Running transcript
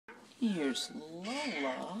Here's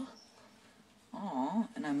Lola. Aw,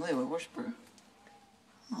 and I'm Lola, worship her.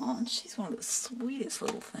 Aw, and she's one of the sweetest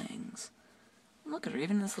little things. Look at her,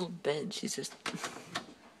 even in this little bed, she's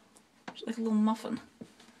like a little muffin. I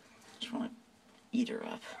just want to eat her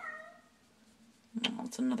up. Oh,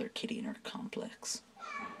 it's another kitty in her complex.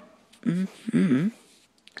 Mm-hmm.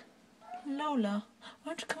 Lola, why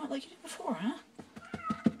don't you come out like you did before, huh?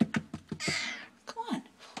 Come on.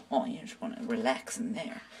 Oh, you just want to relax in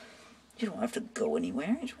there. You don't have to go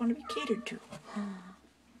anywhere. You just want to be catered to.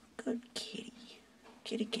 Good kitty.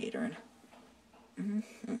 Kitty catering.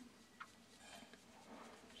 Mm-hmm.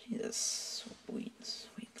 She's a sweet,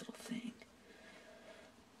 sweet little thing.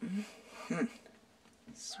 Mm-hmm.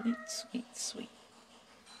 Sweet, sweet, sweet.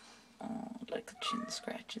 Oh, like the chin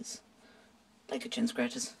scratches. Like the chin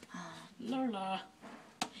scratches. Lola.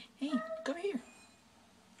 Hey, come here.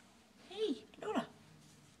 Hey, Lola.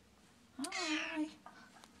 Hi.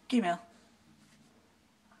 Gmail.